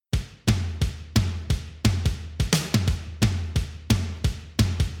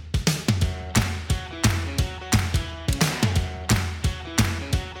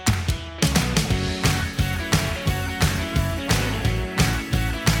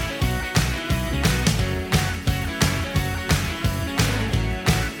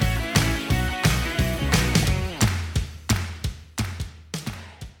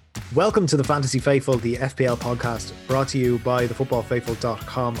Welcome to the Fantasy Faithful, the FPL podcast, brought to you by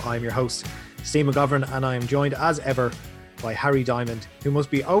thefootballfaithful.com. I'm your host, Steve McGovern, and I am joined as ever by Harry Diamond, who must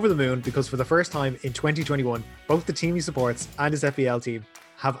be over the moon because for the first time in 2021, both the team he supports and his FPL team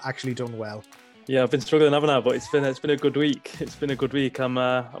have actually done well. Yeah, I've been struggling, haven't I? But it's been a good week. I'm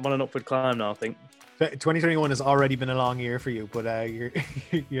on an upward climb now, I think. 2021 has already been a long year for you, but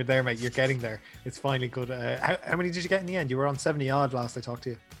you're there, mate. You're getting there. It's finally good. How many did you get in the end? You were on 70 odd last I talked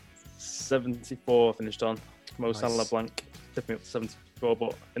to you. 74 finished on. Mo Salah blank tipped me up to 74,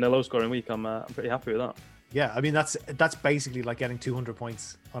 but in a low scoring week, I'm pretty happy with that. Yeah, I mean that's basically like getting 200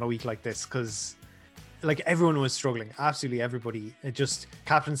 points on a week like this, because like everyone was struggling, absolutely everybody. It just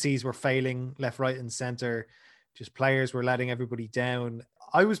captaincies were failing left, right, and center. Just players were letting everybody down.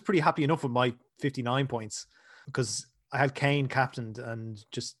 I was pretty happy enough with my 59 points because I had Kane captained and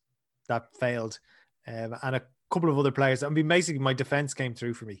just that failed, and a couple of other players. I mean, basically my defense came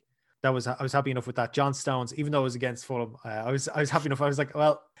through for me. I was happy enough with that. John Stones, even though it was against Fulham, I was happy enough. I was like,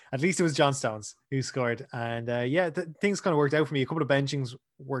 well, at least it was John Stones who scored, and things kind of worked out for me. A couple of benchings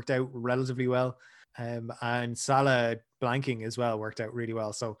worked out relatively well, and Salah blanking as well worked out really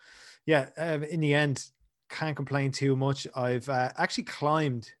well. So, in the end, can't complain too much. I've actually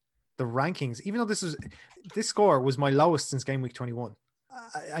climbed the rankings, even though this score was my lowest since game week 21,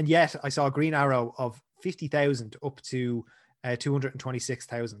 and yet I saw a green arrow of 50,000 up to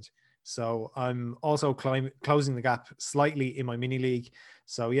 226,000. So I'm also closing the gap slightly in my mini league.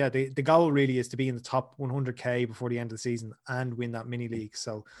 So yeah, the goal really is to be in the top 100k before the end of the season and win that mini league.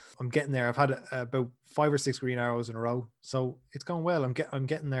 So I'm getting there. I've had about 5 or 6 green arrows in a row, so it's going well. I'm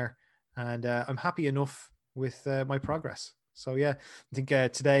getting there, and I'm happy enough with my progress. So yeah, I think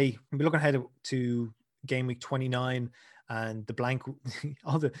today we'll be looking ahead to game week 29 and the blank,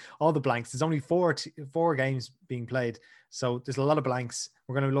 all the blanks. There's only four games being played, so there's a lot of blanks.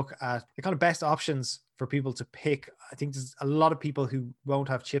 We're going to look at the kind of best options for people to pick. I think there's a lot of people who won't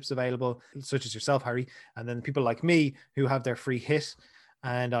have chips available, such as yourself, Harry, and then people like me who have their free hit,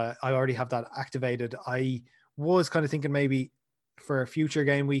 and I already have that activated. I was kind of thinking maybe for a future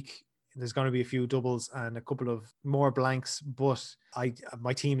game week, there's going to be a few doubles and a couple of more blanks, but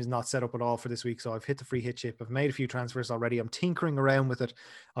my team is not set up at all for this week. So I've hit the free hit chip. I've made a few transfers already. I'm tinkering around with it.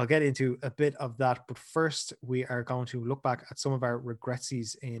 I'll get into a bit of that. But first, we are going to look back at some of our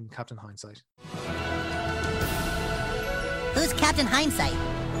regretsies in Captain Hindsight. Who's Captain Hindsight?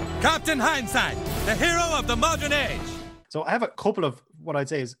 Captain Hindsight, the hero of the modern age. So I have a couple of what I'd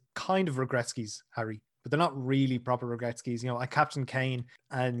say is kind of regretskis, Harry, but they're not really proper regretskis. You know, I captain Kane,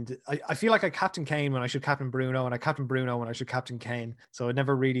 and I feel like I captain Kane when I should captain Bruno, and I captain Bruno when I should captain Kane. So it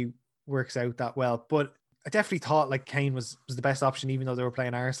never really works out that well. But I definitely thought like Kane was the best option, even though they were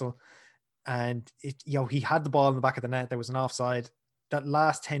playing Arsenal. And he had the ball in the back of the net. There was an offside. That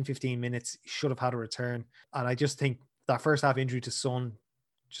last 10, 15 minutes, he should have had a return. And I just think that first half injury to Son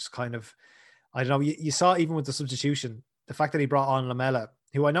just kind of, I don't know, you saw even with the substitution, the fact that he brought on Lamela,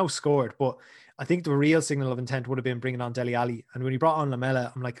 who I know scored, but I think the real signal of intent would have been bringing on Dele Alli. And when he brought on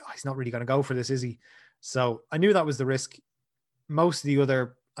Lamela, I'm like, he's not really going to go for this, is he? So I knew that was the risk. Most of the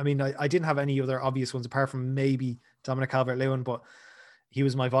other, I mean, I didn't have any other obvious ones apart from maybe Dominic Calvert-Lewin, but he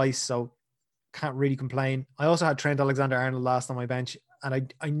was my vice, so can't really complain. I also had Trent Alexander-Arnold last on my bench,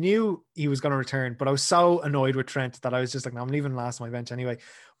 and I knew he was going to return, but I was so annoyed with Trent that I was just like, no, I'm leaving last on my bench anyway.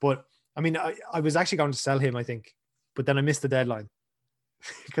 But I mean, I was actually going to sell him, I think, but then I missed the deadline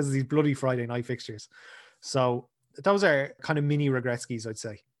because of these bloody Friday night fixtures. So those are kind of mini regretskis, I'd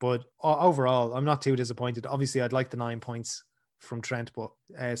say. But overall, I'm not too disappointed. Obviously, I'd like the 9 points from Trent, but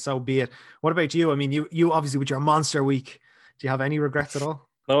so be it. What about you? I mean, you obviously with your monster week, do you have any regrets at all?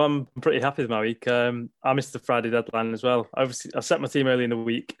 No, I'm pretty happy with my week. I missed the Friday deadline as well. Obviously, I set my team early in the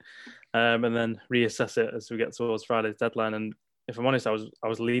week, and then reassess it as we get towards Friday's deadline. And if I'm honest, I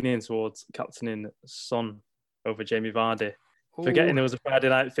was leaning towards captaining Son over Jamie Vardy. Forgetting there was a Friday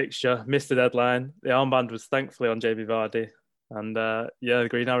night fixture, missed the deadline. The armband was thankfully on Jamie Vardy. And the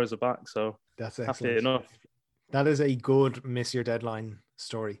green arrows are back. So that's happy enough. That is a good miss your deadline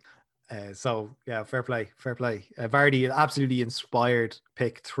story. So yeah, fair play. Vardy, absolutely inspired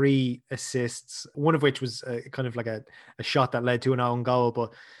pick, 3 assists, one of which was kind of like a shot that led to an own goal.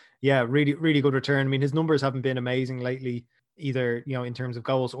 But yeah, really, really good return. I mean, his numbers haven't been amazing lately, either, in terms of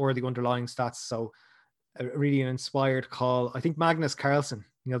goals or the underlying stats. So really an inspired call. I think Magnus Carlsen,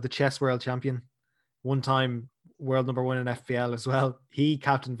 the chess world champion, one time world number 1 in FPL as well. He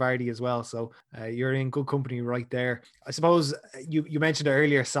captained Vardy as well. So you're in good company right there. I suppose you mentioned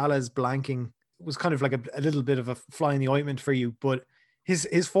earlier, Salah's blanking was kind of like a little bit of a fly in the ointment for you, but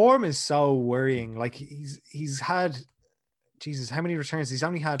his form is so worrying. Like he's had Jesus, how many returns? He's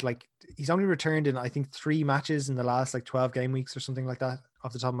only returned in, I think, 3 matches in the last like 12 game weeks or something like that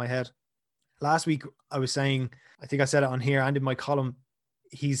off the top of my head. Last week, I was saying, I think I said it on here and in my column,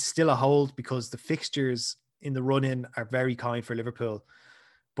 he's still a hold because the fixtures in the run-in are very kind for Liverpool,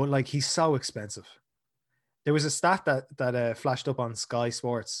 but like he's so expensive. There was a stat that flashed up on Sky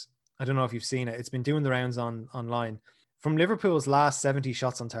Sports. I don't know if you've seen it. It's been doing the rounds online. From Liverpool's last 70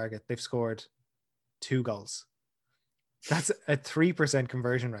 shots on target, they've scored 2 goals. That's a 3%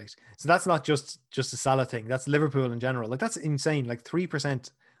 conversion rate. So that's not just a Salah thing. That's Liverpool in general. Like, that's insane. Like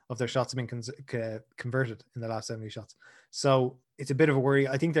 3% of their shots have been converted in the last 70 shots. So it's a bit of a worry.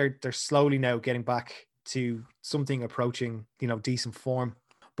 I think they're slowly now getting back to something approaching, decent form.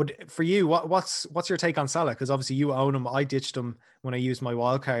 But for you, what's your take on Salah? Because obviously you own him. I ditched him when I used my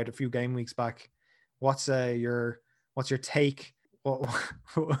wild card a few game weeks back. What's your take? What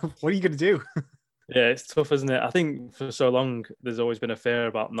are you going to do? Yeah, it's tough, isn't it? I think for so long, there's always been a fear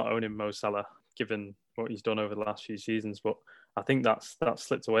about not owning Mo Salah, given what he's done over the last few seasons. But I think that's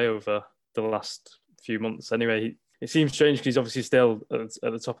slipped away over the last few months. Anyway, it seems strange because he's obviously still at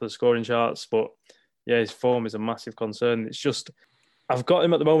the top of the scoring charts. But yeah, his form is a massive concern. It's just, I've got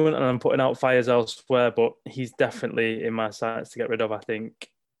him at the moment and I'm putting out fires elsewhere, but he's definitely in my sights to get rid of. I think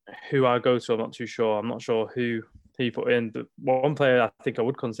who I go to, I'm not too sure. I'm not sure who he put in. But one player I think I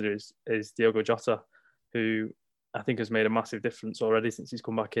would consider is Diogo Jota, who I think has made a massive difference already since he's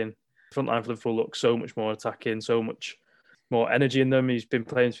come back in. Front line for Liverpool looks so much more attacking, so much more energy in them. He's been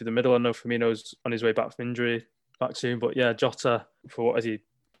playing through the middle. I know Firmino's on his way back from injury, back soon. But yeah, Jota, for what is he,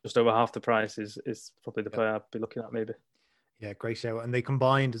 just over half the price, is probably the player I'd be looking at maybe. Yeah, great show. And they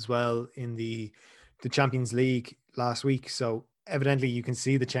combined as well in the Champions League last week. So evidently you can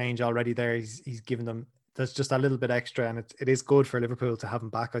see the change already there. He's given them, there's just a little bit extra, and it is good for Liverpool to have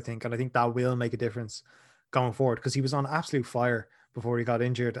him back, I think. And I think that will make a difference going forward because he was on absolute fire before he got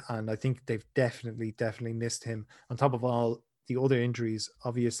injured. And I think they've definitely missed him on top of all the other injuries,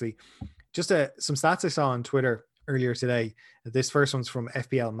 obviously. Just some stats I saw on Twitter earlier today. This first one's from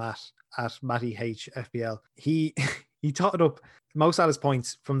FPL Matt at Matty H FPL. He totted up Mo Salah's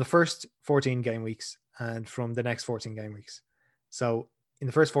points from the first 14 game weeks and from the next 14 game weeks. So in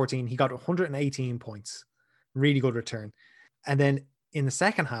the first 14, he got 118 points. Really good return. And then in the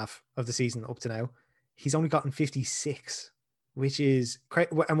second half of the season up to now, he's only gotten 56, which is crazy.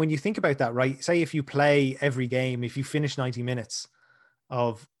 And when you think about that, right, say if you play every game, if you finish 90 minutes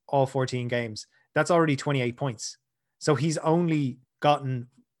of all 14 games, that's already 28 points. So he's only gotten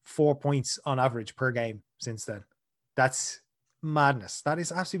 4 points on average per game since then. That's madness. That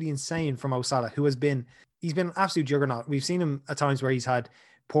is absolutely insane from Mo Salah, who he's been an absolute juggernaut. We've seen him at times where he's had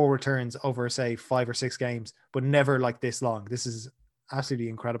poor returns over, say, 5 or 6 games, but never like this long. This is absolutely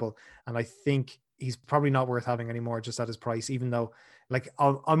incredible. And I think he's probably not worth having anymore just at his price, even though like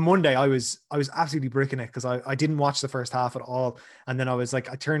on Monday, I was absolutely bricking it because I didn't watch the first half at all. And then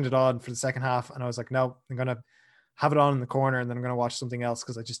I turned it on for the second half and I was like, no, I'm going to have it on in the corner and then I'm going to watch something else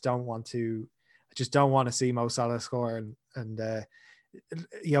because I just don't want to see Mo Salah score. And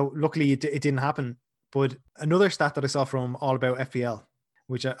luckily it didn't happen. But another stat that I saw from All About FPL,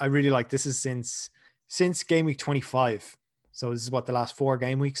 which I really like, this is since game week 25. So this is the last 4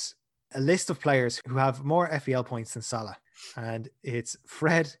 game weeks, a list of players who have more FPL points than Salah. And it's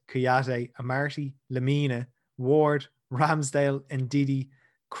Fred, Kouyaté, Amartey, Lamina, Ward, Ramsdale, Ndidi,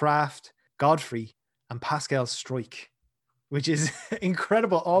 Kraft, Godfrey, and Pascal Struijk, which is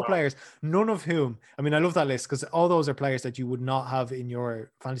incredible. All players, none of whom, I mean, I love that list because all those are players that you would not have in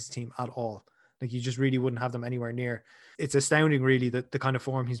your fantasy team at all. Like you just really wouldn't have them anywhere near. It's astounding really that the kind of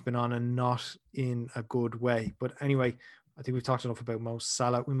form he's been on and not in a good way. But anyway, I think we've talked enough about Mo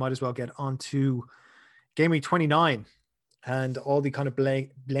Salah. We might as well get on to game week 29 and all the kind of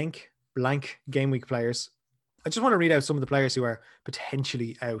blank game week players. I just want to read out some of the players who are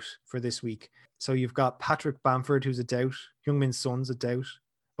potentially out for this week. So you've got Patrick Bamford, who's a doubt. Heung-min Son's a doubt.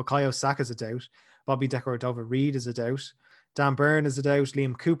 Bukayo Saka's a doubt. Bobby Decordova-Reid is a doubt. Dan Burn is a doubt.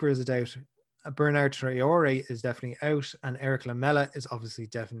 Liam Cooper is a doubt. Bernard Traore is definitely out. And Eric Lamela is obviously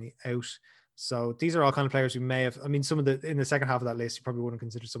definitely out. So these are all kind of players who may have, I mean, some of in the second half of that list, you probably wouldn't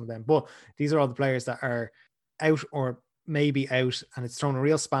consider some of them, but these are all the players that are out or maybe out, and it's thrown a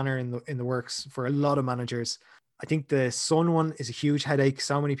real spanner in the works for a lot of managers. I think the Son one is a huge headache.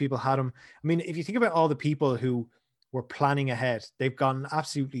 So many people had him. I mean, if you think about all the people who were planning ahead, they've gotten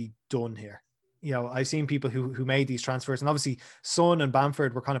absolutely done here. I've seen people who made these transfers, and obviously Son and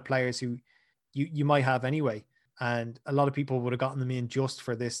Bamford were kind of players who you might have anyway. And a lot of people would have gotten them in just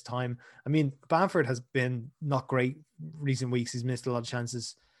for this time. I mean, Bamford has been not great recent weeks. He's missed a lot of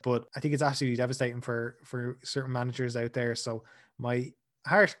chances. but I think it's absolutely devastating for certain managers out there. So my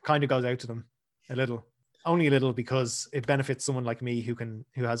heart kind of goes out to them a little. Only a little, because it benefits someone like me who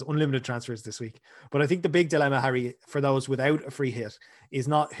has unlimited transfers this week. But I think the big dilemma, Harry, for those without a free hit is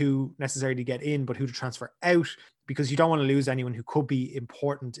not who necessarily get in, but who to transfer out, because you don't want to lose anyone who could be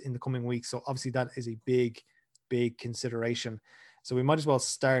important in the coming weeks. So obviously that is a big consideration. So we might as well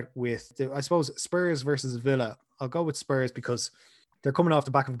start with, I suppose, Spurs versus Villa. I'll go with Spurs because they're coming off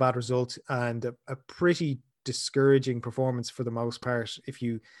the back of a bad result and a pretty discouraging performance for the most part. If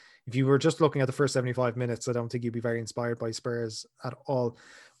you were just looking at the first 75 minutes, I don't think you'd be very inspired by Spurs at all.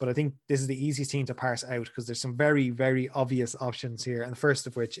 But I think this is the easiest team to parse out because there's some very, very obvious options here. And the first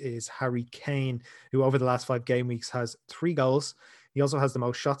of which is Harry Kane, who over the last 5 game weeks has 3 goals. He also has the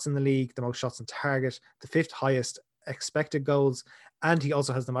most shots in the league, the most shots on target, the 5th highest expected goals, and he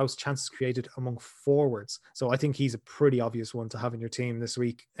also has the most chances created among forwards. So I think he's a pretty obvious one to have in your team this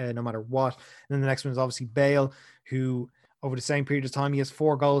week, no matter what. And then the next one is obviously Bale, who over the same period of time, he has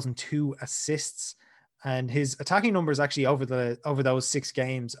 4 goals and 2 assists. And his attacking numbers actually over those 6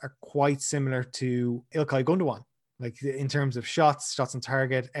 games are quite similar to Ilkay Gundogan. Like in terms of shots on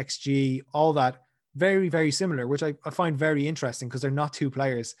target, XG, all that, very, very similar, which I find very interesting because they're not 2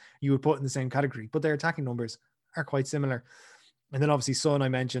 players you would put in the same category, but their attacking numbers are quite similar. And then obviously Son, I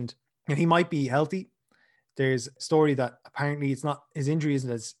mentioned, and he might be healthy. There's a story that apparently his injury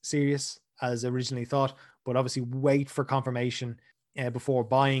isn't as serious as originally thought, but obviously wait for confirmation before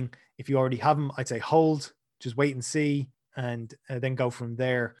buying. If you already have him, I'd say hold, just wait and see, and then go from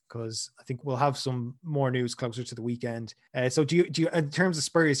there, because I think we'll have some more news closer to the weekend. So do you, in terms of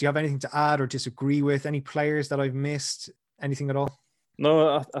Spurs, do you have anything to add or disagree with? Any players that I've missed? Anything at all?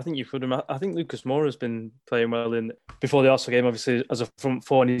 No, I think you've put him. I think Lucas Moura has been playing well before the Arsenal game, obviously as a front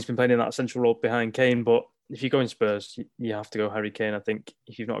 4, and he's been playing in that central role behind Kane. But if you go in Spurs, you have to go Harry Kane. I think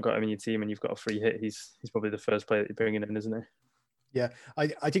if you've not got him in your team and you've got a free hit, he's probably the first player that you're bringing in, isn't he? Yeah, I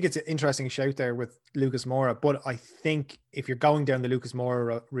think it's an interesting shout there with Lucas Moura, but I think if you're going down the Lucas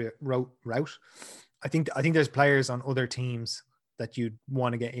Moura route, I think there's players on other teams that you'd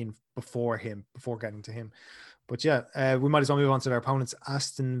want to get in before getting to him. But yeah, we might as well move on to their opponents,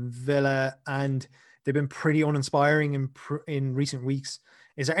 Aston Villa, and they've been pretty uninspiring in recent weeks.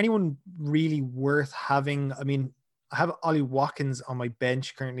 Is there anyone really worth having? I mean, I have Ollie Watkins on my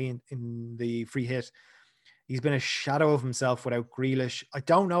bench currently in the free hit. He's been a shadow of himself without Grealish. I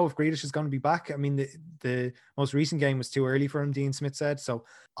don't know if Grealish is going to be back. I mean, the most recent game was too early for him, Dean Smith said. So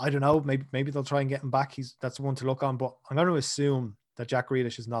I don't know. Maybe they'll try and get him back. That's one to look on. But I'm going to assume that Jack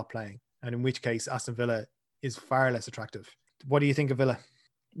Grealish is not playing, and in which case Aston Villa is far less attractive. What do you think of Villa?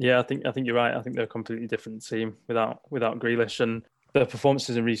 Yeah, I think you're right. I think they're a completely different team without Grealish, and their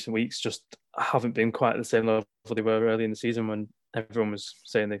performances in recent weeks just haven't been quite at the same level they were early in the season when everyone was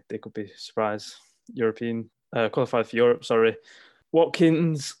saying they could be surprise European qualified for Europe. Sorry,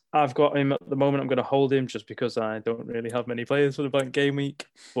 Watkins, I've got him at the moment. I'm going to hold him just because I don't really have many players for the blank game week,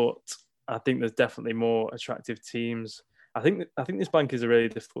 but I think there's definitely more attractive teams. I think this blank is a really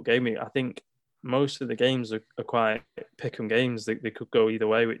difficult game week. I think most of the games are quite pick-em games. They could go either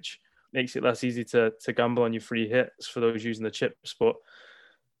way, which makes it less easy to gamble on your free hits for those using the chips. But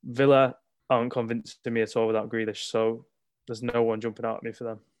Villa aren't convincing me at all without Grealish, so there's no one jumping out at me for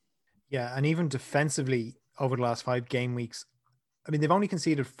them. Yeah, and even defensively over the last 5 game weeks, I mean, they've only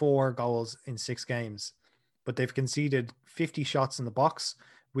conceded 4 goals in 6 games, but they've conceded 50 shots in the box,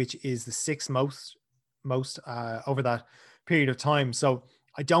 which is the 6th most over that period of time. So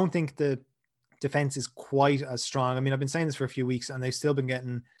I don't think the defense is quite as strong. I mean, I've been saying this for a few weeks and they've still been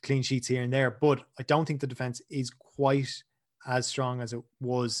getting clean sheets here and there, but I don't think the defense is quite as strong as it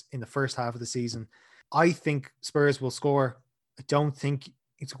was in the first half of the season. I think Spurs will score. I don't think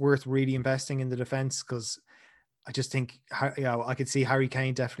it's worth really investing in the defense because I just think, I could see Harry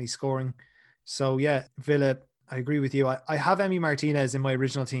Kane definitely scoring. So yeah, Villa, I agree with you. I have Emi Martinez in my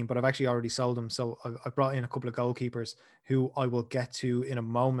original team, but I've actually already sold him. So I've brought in a couple of goalkeepers who I will get to in a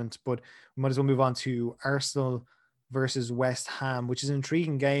moment, but we might as well move on to Arsenal versus West Ham, which is an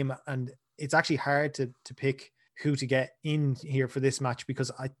intriguing game. And it's actually hard to pick who to get in here for this match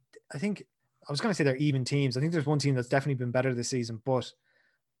because I think I was going to say they're even teams. I think there's one team that's definitely been better this season, but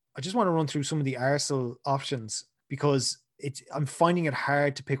I just want to run through some of the Arsenal options because I'm finding it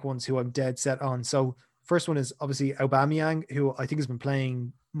hard to pick ones who I'm dead set on. So first one is obviously Aubameyang, who I think has been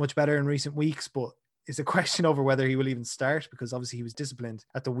playing much better in recent weeks, but it's a question over whether he will even start because obviously he was disciplined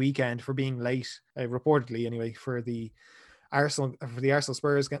at the weekend for being late, reportedly anyway, for the Arsenal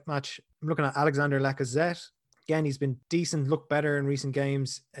Spurs match. I'm looking at Alexander Lacazette. Again, he's been decent, looked better in recent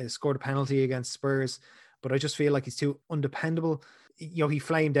games, scored a penalty against Spurs, but I just feel like he's too undependable. He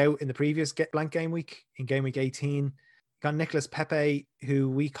flamed out in the previous blank game week, in game week 18. Got Nicolas Pepe, who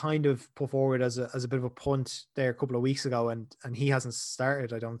we kind of put forward as a bit of a punt there a couple of weeks ago, and he hasn't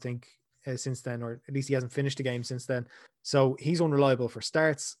started, I don't think, since then, or at least he hasn't finished the game since then. So he's unreliable for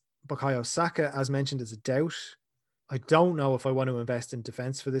starts. Bukayo Saka, as mentioned, is a doubt. I don't know if I want to invest in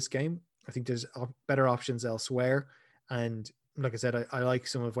defense for this game. I think there's better options elsewhere. And like I said, I like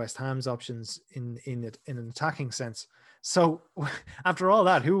some of West Ham's options in an attacking sense. So after all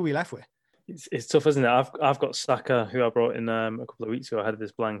that, who are we left with? It's tough, isn't it? I've got Saka, who I brought in a couple of weeks ago ahead of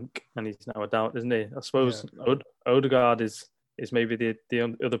this blank, and he's now a doubt, isn't he? I suppose Odegaard is maybe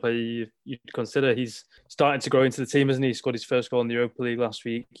the other player you'd consider. He's starting to grow into the team, isn't he? He scored his first goal in the Europa League last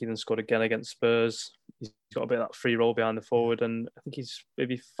week. He then scored again against Spurs. He's got a bit of that free roll behind the forward, and I think he's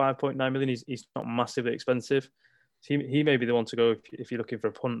maybe 5.9 million. He's not massively expensive. He may be the one to go if you're looking for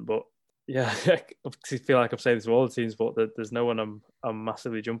a punt, but yeah, I feel like I'm saying this to all the teams, but there's no one I'm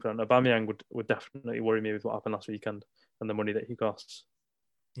massively jumping on. Aubameyang would definitely worry me with what happened last weekend and the money that he costs.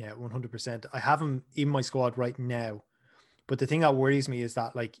 Yeah, 100%. I have him in my squad right now, but the thing that worries me is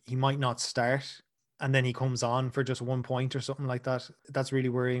that like he might not start and then he comes on for just 1 point or something like that. That's really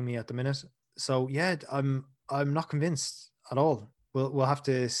worrying me at the minute. So yeah, I'm not convinced at all. We'll have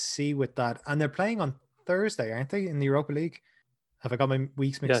to see with that. And they're playing on Thursday, aren't they, in the Europa League? Have I got my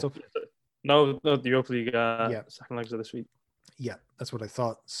weeks mixed up? No, the Europa League second legs of this week. Yeah, that's what I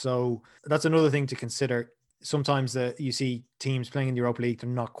thought. So that's another thing to consider. Sometimes you see teams playing in the Europa League, they're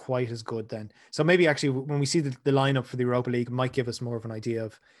not quite as good then. So maybe actually when we see the lineup for the Europa League, it might give us more of an idea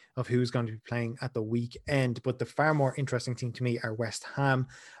of who's going to be playing at the weekend. But the far more interesting thing to me are West Ham.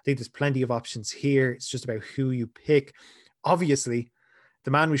 I think there's plenty of options here. It's just about who you pick. Obviously,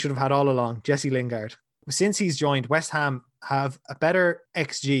 the man we should have had all along, Jesse Lingard. Since he's joined, West Ham have a better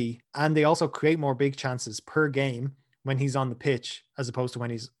XG, and they also create more big chances per game when he's on the pitch as opposed to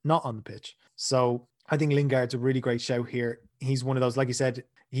when he's not on the pitch. So I think Lingard's a really great shout here. He's one of those, like you said,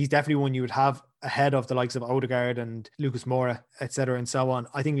 he's definitely one you would have ahead of the likes of Odegaard and Lucas Moura, etc. and so on.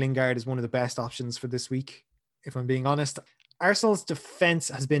 I think Lingard is one of the best options for this week, if I'm being honest. Arsenal's defense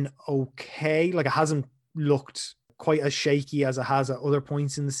has been okay. Like, it hasn't looked quite as shaky as it has at other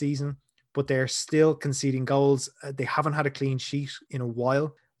points in the season, but they're still conceding goals. They haven't had a clean sheet in a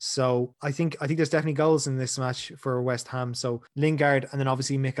while. So I think there's definitely goals in this match for West Ham. So Lingard, and then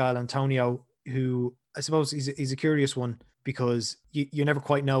obviously Michail Antonio, who I suppose he's a curious one because you never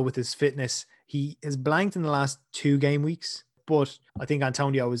quite know with his fitness. He has blanked in the last 2 game weeks, but I think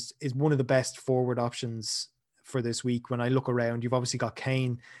Antonio is one of the best forward options for this week. When I look around, you've obviously got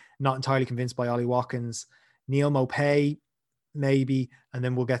Kane, not entirely convinced by Ollie Watkins, Neil Maupay, maybe, and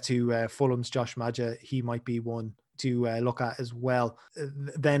then we'll get to Fulham's Josh Maja. He might be one to look at as well.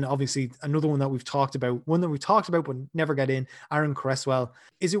 Then obviously another one that we've talked about but never get in, Aaron Cresswell.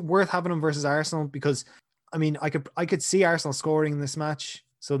 Is it worth having him versus Arsenal? Because I mean, I could see Arsenal scoring in this match,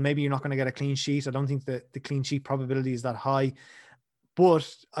 so maybe you're not going to get a clean sheet. I don't think that the clean sheet probability is that high,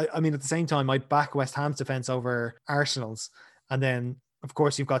 but I mean, at the same time, I'd back West Ham's defense over Arsenal's. And then of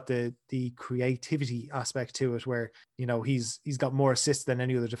course you've got the creativity aspect to it, where he's got more assists than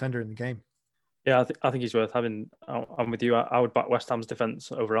any other defender in the game. Yeah, I think he's worth having. I'm with you. I would back West Ham's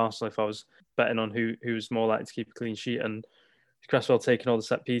defence over Arsenal if I was betting on who's more likely to keep a clean sheet. And Cresswell taking all the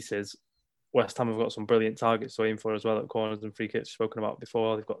set pieces, West Ham have got some brilliant targets to aim for as well at corners and free kicks spoken about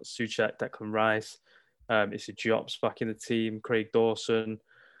before. They've got Souček, Declan Rice, Issa Diop's back in the team, Craig Dawson.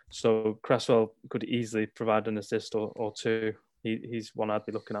 So Cresswell could easily provide an assist or two. He's one I'd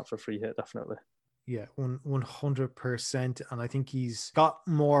be looking at for a free hit, definitely. Yeah, 100%. And I think he's got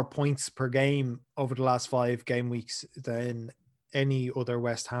more points per game over the last 5 game weeks than any other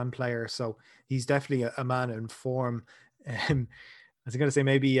West Ham player. So he's definitely a man in form. I was going to say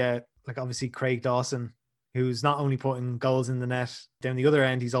maybe like obviously Craig Dawson, who's not only putting goals in the net down the other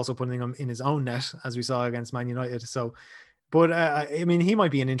end, he's also putting them in his own net, as we saw against Man United. So, but I mean, he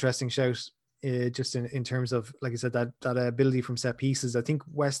might be an interesting shout. Just in terms of, like I said, that ability from set pieces. I think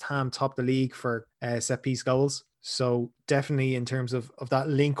West Ham topped the league for set piece goals. So definitely in terms of that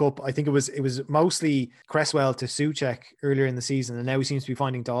link up, I think it was mostly Cresswell to Souček earlier in the season, and now he seems to be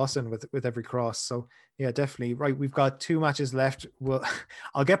finding Dawson with every cross. So yeah, definitely. Right, we've got 2 matches left. Well,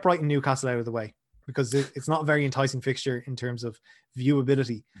 I'll get Brighton Newcastle out of the way because it's not a very enticing fixture in terms of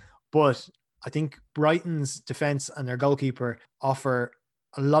viewability. But I think Brighton's defense and their goalkeeper offer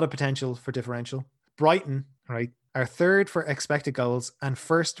a lot of potential for differential. Brighton, right, are 3rd for expected goals and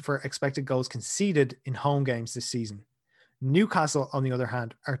 1st for expected goals conceded in home games this season. Newcastle, on the other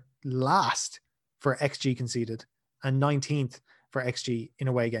hand, are last for XG conceded and 19th for XG in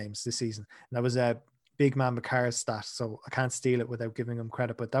away games this season. And that was big man McCarr's stat, so I can't steal it without giving him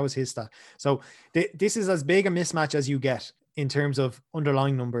credit, but that was his stat. So this is as big a mismatch as you get in terms of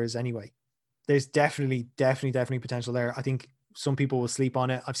underlying numbers anyway. There's definitely potential there. I think some people will sleep on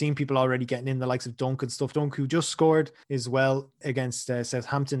it. I've seen people already getting in, the likes of Dunk and stuff. Dunk, who just scored as well against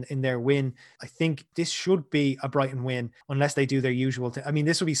Southampton in their win. I think this should be a Brighton win unless they do their usual thing. I mean,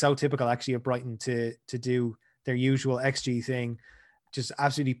 this would be so typical actually of Brighton to do their usual XG thing, just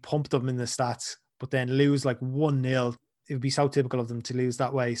absolutely pump them in the stats, but then lose like 1-0. It would be so typical of them to lose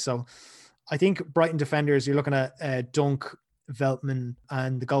that way. So I think Brighton defenders, you're looking at Dunk, Veltman,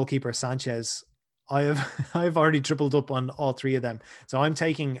 and the goalkeeper Sanchez. I've already tripled up on all three of them. So I'm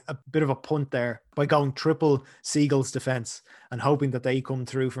taking a bit of a punt there by going triple Seagulls defense and hoping that they come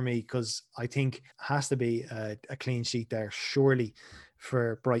through for me, because I think it has to be a clean sheet there, surely,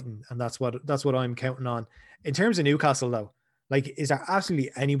 for Brighton. And that's what I'm counting on. In terms of Newcastle, though, like, is there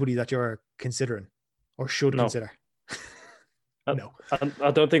absolutely anybody that you're considering or should consider? No.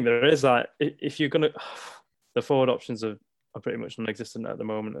 I don't think there is. Like, if you're going to... The forward options are pretty much non-existent at the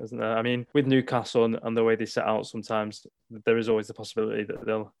moment, isn't there? I mean, with Newcastle and the way they set out, sometimes there is always the possibility that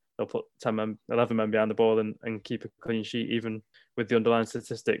they'll put 11 men behind the ball and keep a clean sheet, even with the underlying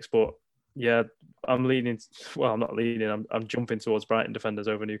statistics. But yeah, I'm not leaning. I'm jumping towards Brighton defenders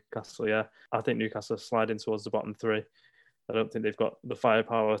over Newcastle. Yeah, I think Newcastle are sliding towards the bottom three. I don't think they've got the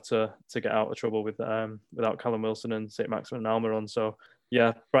firepower to get out of trouble without Callum Wilson and St. Maximin and Almiron. So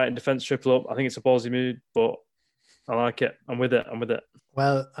yeah, Brighton defence triple up. I think it's a ballsy move, but I like it. I'm with it.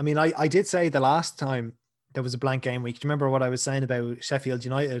 Well, I mean, I did say the last time there was a blank game week. Do you remember what I was saying about Sheffield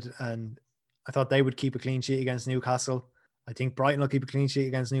United? And I thought they would keep a clean sheet against Newcastle. I think Brighton will keep a clean sheet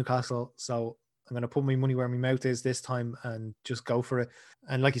against Newcastle. So I'm going to put my money where my mouth is this time and just go for it.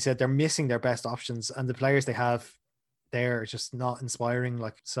 And like you said, they're missing their best options, and the players they have there are just not inspiring.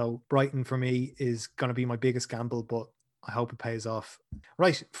 Like, so Brighton for me is going to be my biggest gamble, but I hope it pays off.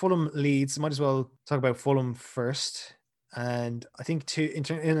 Right, Fulham Leeds. Might as well talk about Fulham first. And I think in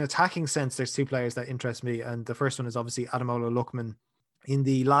an attacking sense, there's two players that interest me. And the first one is obviously Ademola Lookman. In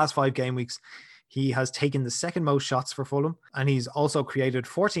the last 5 game weeks, he has taken the second most shots for Fulham, and he's also created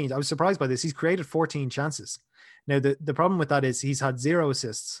 14. I was surprised by this. He's created 14 chances. Now, the problem with that is he's had 0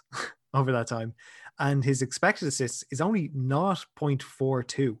 assists over that time, and his expected assists is only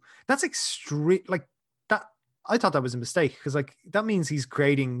 0.42. That's extreme. Like, that, I thought that was a mistake, because like that means he's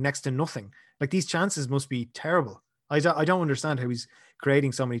creating next to nothing. Like, these chances must be terrible. I don't understand how he's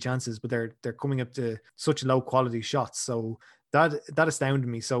creating so many chances, but they're coming up to such low quality shots. So that astounded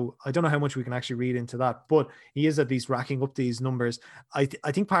me. So I don't know how much we can actually read into that, but he is at least racking up these numbers. I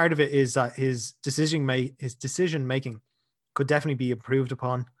think part of it is that his decision making could definitely be improved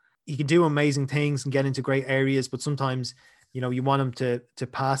upon. He can do amazing things and get into great areas, but sometimes, you know, you want him to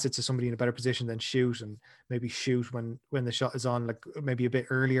pass it to somebody in a better position than shoot, and maybe shoot when the shot is on, like maybe a bit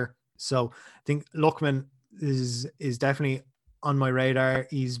earlier. So I think Lookman is definitely on my radar.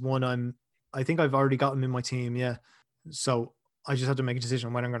 He's one I think I've already got him in my team. Yeah. So I just have to make a decision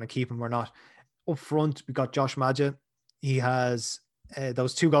on whether I'm going to keep him or not. Up front, we got Josh Maja. He has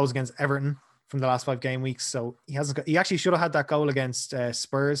those 2 goals against Everton from the last 5 game weeks. So he actually should have had that goal against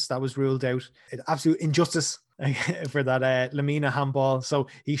Spurs. That was ruled out. Absolute injustice for that Lamina handball. So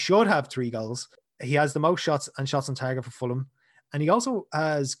he should have 3 goals. He has the most shots and shots on target for Fulham. And he also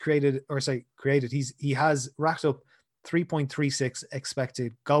has he has racked up 3.36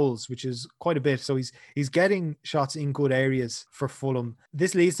 expected goals, which is quite a bit. So he's getting shots in good areas for Fulham.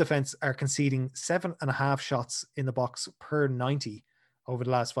 This Leeds defense are conceding 7.5 shots in the box per 90 over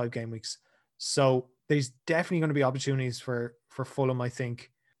the last 5 game weeks. So there's definitely going to be opportunities for Fulham, I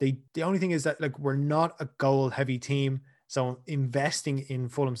think. The only thing is that, like, we're not a goal heavy team. So investing in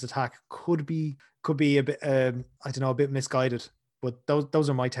Fulham's attack could be a bit, a bit misguided. But those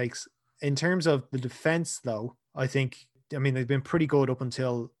are my takes. In terms of the defense, though, they've been pretty good up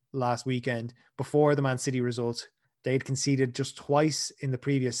until last weekend. Before the Man City result, they'd conceded just twice in the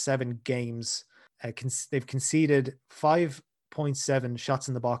previous 7 games. They've conceded 5.7 shots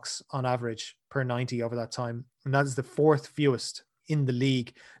in the box on average per 90 over that time. And that is the 4th fewest in the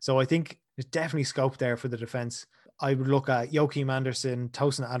league. So I think there's definitely scope there for the defense. I would look at Joachim Anderson,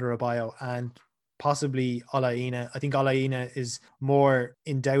 Tosin Adarabioyo, and possibly Olaina. I think Olaina is more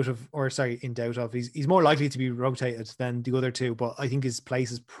in doubt of. He's more likely to be rotated than the other 2, but I think his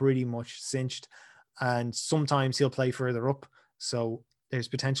place is pretty much cinched, and sometimes he'll play further up. So there's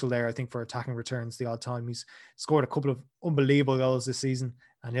potential there, I think, for attacking returns the odd time. He's scored a couple of unbelievable goals this season,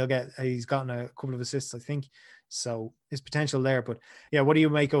 and he's gotten a couple of assists, I think. So there's potential there. But yeah, what do you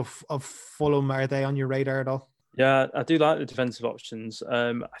make of Fulham? Are they on your radar at all? Yeah, I do like the defensive options.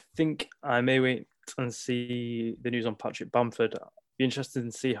 I think I may wait and see the news on Patrick Bamford. Be interested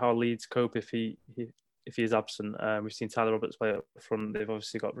to see how Leeds cope if he is absent. We've seen Tyler Roberts play up front. They've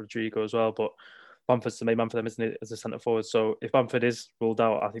obviously got Rodrigo as well, but Bamford's the main man for them, isn't it, as a centre forward? So if Bamford is ruled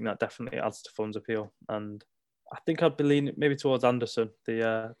out, I think that definitely adds to Fulham's appeal. And I think I'd be leaning maybe towards Anderson,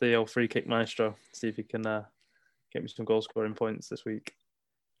 the old free kick maestro. See if he can get me some goal scoring points this week.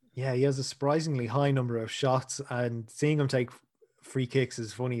 Yeah, he has a surprisingly high number of shots, and seeing him take free kicks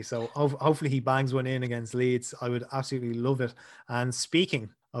is funny. So hopefully he bangs one in against Leeds. I would absolutely love it. And speaking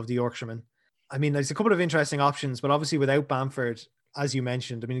of the Yorkshireman, I mean, there's a couple of interesting options, but obviously without Bamford, as you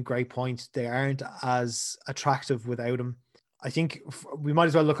mentioned, I mean, great point. They aren't as attractive without him. I think we might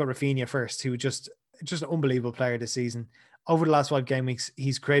as well look at Rafinha first, who just an unbelievable player this season. Over the last 5 game weeks,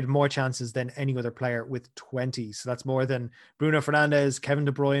 he's created more chances than any other player with 20. So that's more than Bruno Fernandes, Kevin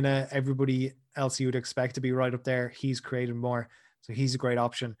De Bruyne, everybody else you would expect to be right up there. He's created more. So he's a great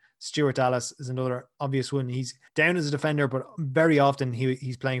option. Stuart Dallas is another obvious one. He's down as a defender, but very often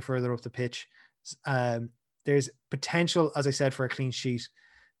he's playing further up the pitch. There's potential, as I said, for a clean sheet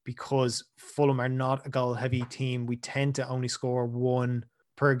because Fulham are not a goal-heavy team. We tend to only score 1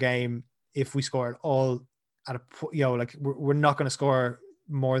 per game if we score at all. We're not going to score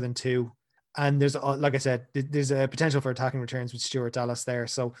more than 2. And there's, like I said, there's a potential for attacking returns with Stuart Dallas there.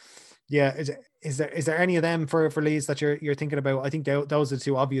 So, yeah, is there any of them for Leeds that you're thinking about? I think those are the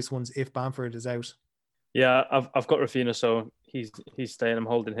 2 obvious ones if Bamford is out. Yeah, I've got Rafinha, so he's staying. I'm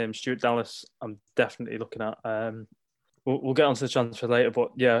holding him. Stuart Dallas, I'm definitely looking at. We'll get onto the transfer later,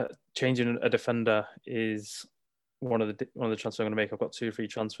 but yeah, changing a defender is one of the transfers I'm going to make. I've got 2 free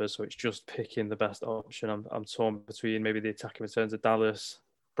transfers, so it's just picking the best option. I'm torn between maybe the attacking returns of Dallas,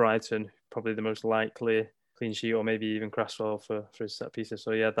 Brighton, probably the most likely clean sheet, or maybe even Cresswell for his set pieces.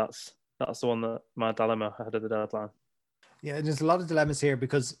 So yeah, that's the one that my dilemma ahead of the deadline. Yeah, there's a lot of dilemmas here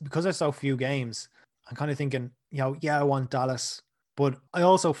because there's so few games. I'm kind of thinking, I want Dallas, but I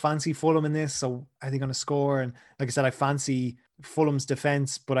also fancy Fulham in this. So are they going to score? And like I said, I fancy Fulham's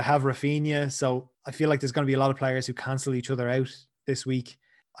defense, but I have Rafinha. So I feel like there's going to be a lot of players who cancel each other out this week.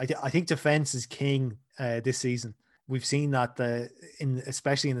 I think defense is king this season. We've seen that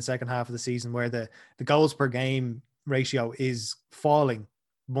especially in the second half of the season where the goals per game ratio is falling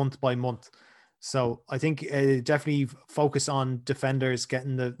month by month. So I think definitely focus on defenders,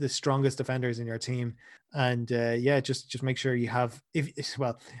 getting the strongest defenders in your team. And just make sure you have, I was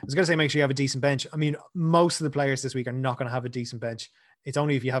going to say make sure you have a decent bench. I mean, most of the players this week are not going to have a decent bench. It's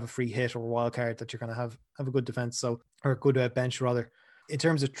only if you have a free hit or a wild card that you're going to have a good defense. Or a good bench rather. In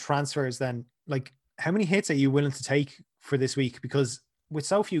terms of transfers then, like how many hits are you willing to take for this week? Because with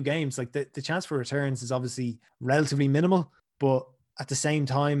so few games, like the chance for returns is obviously relatively minimal, but at the same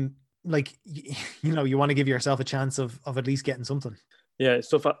time, like, you want to give yourself a chance of at least getting something. Yeah,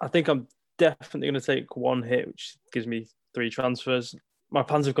 so I think I'm definitely going to take 1 hit, which gives me 3 transfers. My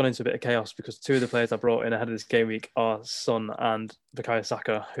plans have gone into a bit of chaos because 2 of the players I brought in ahead of this game week are Son and Bukayo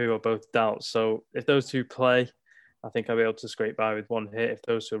Saka, who are both doubts. So if those 2 play, I think I'll be able to scrape by with 1 hit. If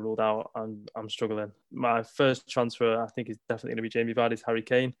those 2 are ruled out, I'm struggling. My first transfer, I think, is definitely going to be Jamie Vardy's Harry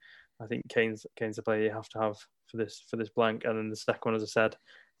Kane. I think Kane's the player you have to have for this blank. And then the second one, as I said,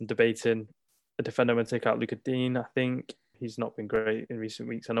 I'm debating a defender. I'm going to take out Luca Dean. I think he's not been great in recent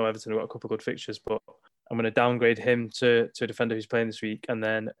weeks. I know Everton have got a couple of good fixtures, but I'm going to downgrade him to a defender who's playing this week, and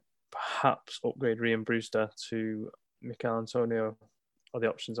then perhaps upgrade Ryan Brewster to Mikel Antonio are the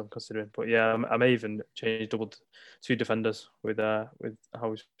options I'm considering. But yeah, I may even change double 2 defenders with how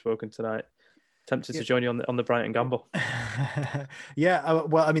we've spoken tonight. Tempted to join you on the Brighton gamble. Yeah,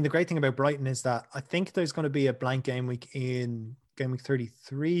 well, I mean, the great thing about Brighton is that I think there's going to be a blank game week in game week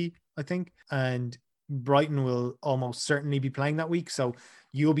 33, I think, and Brighton will almost certainly be playing that week. So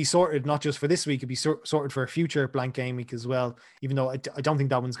you'll be sorted not just for this week, you'll be sorted for a future blank game week as well, even though I don't think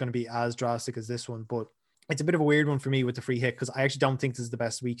that one's going to be as drastic as this one. But it's a bit of a weird one for me with the free hit because I actually don't think this is the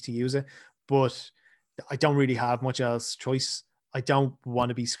best week to use it, but I don't really have much else choice. I don't want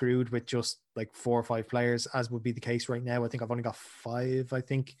to be screwed with just like 4 or 5 players, as would be the case right now. I think I've only got 5, I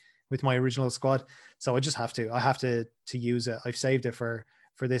think, with my original squad. So I just have to use it. I've saved it for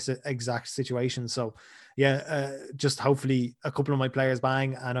this exact situation. So yeah, just hopefully a couple of my players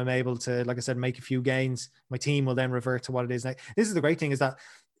bang and I'm able to, like I said, make a few gains. My team will then revert to what it is now. This is the great thing, is that,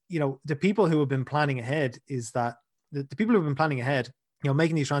 the people who have been planning ahead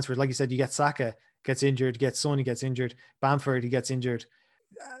making these transfers, like you said, you get Saka gets injured, gets Son, he gets injured, Bamford, he gets injured.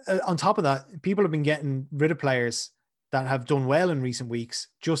 On top of that, people have been getting rid of players that have done well in recent weeks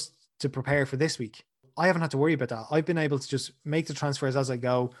just to prepare for this week. I haven't had to worry about that. I've been able to just make the transfers as I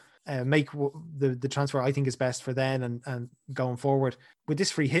go. make the transfer I think is best for then and going forward. With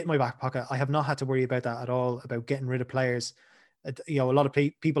this free hit in my back pocket, I have not had to worry about that at all, about getting rid of players. A lot of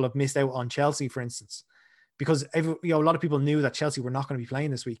people have missed out on Chelsea, for instance, because a lot of people knew that Chelsea were not going to be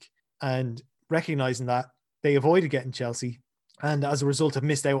playing this week, and recognizing that, they avoided getting Chelsea, and as a result have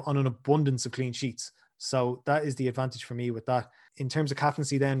missed out on an abundance of clean sheets. So that is the advantage for me with that. In terms of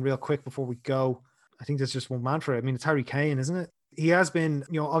captaincy then, real quick before we go, I think there's just one man for it. I mean, it's Harry Kane, isn't it? He has been,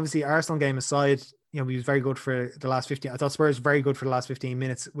 obviously Arsenal game aside, he was very good for the last 15. I thought Spurs very good for the last 15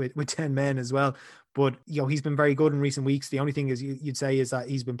 minutes with 10 men as well. But, he's been very good in recent weeks. The only thing is you'd say is that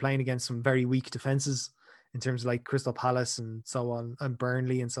he's been playing against some very weak defenses in terms of like Crystal Palace and so on, and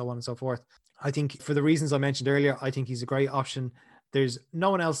Burnley and so on and so forth. I think for the reasons I mentioned earlier, I think he's a great option. There's no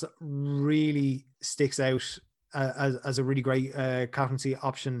one else that really sticks out as a really great captaincy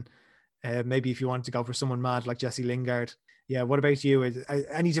option. Maybe if you wanted to go for someone mad like Jesse Lingard. Yeah, what about you?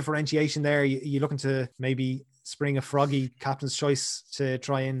 Any differentiation there? You looking to maybe spring a froggy captain's choice to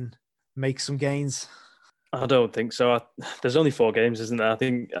try and make some gains? I don't think so. There's only 4 games, isn't there? I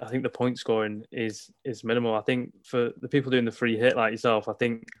think the point scoring is minimal. I think for the people doing the free hit like yourself, I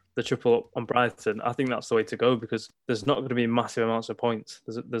think the triple on Brighton, I think that's the way to go, because there's not going to be massive amounts of points.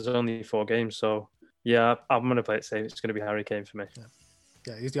 There's only 4 games. So, yeah, I'm going to play it safe. It's going to be Harry Kane for me.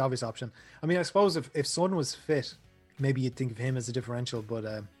 Yeah, he's the obvious option. I mean, I suppose if Son was fit, maybe you'd think of him as a differential. But,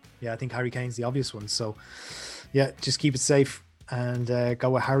 I think Harry Kane's the obvious one. So, yeah, just keep it safe and go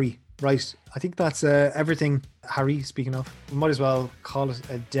with Harry. Right, I think that's everything, Harry. Speaking of, we might as well call it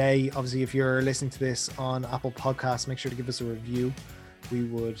a day. Obviously, if you're listening to this on Apple Podcasts, make sure to give us a review. We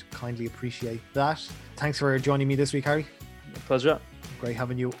would kindly appreciate that. Thanks for joining me this week, Harry. Pleasure. Great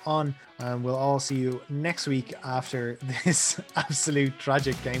having you on. And we'll all see you next week after this absolute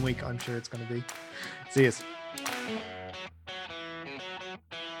tragic game week. I'm sure it's going to be. See you.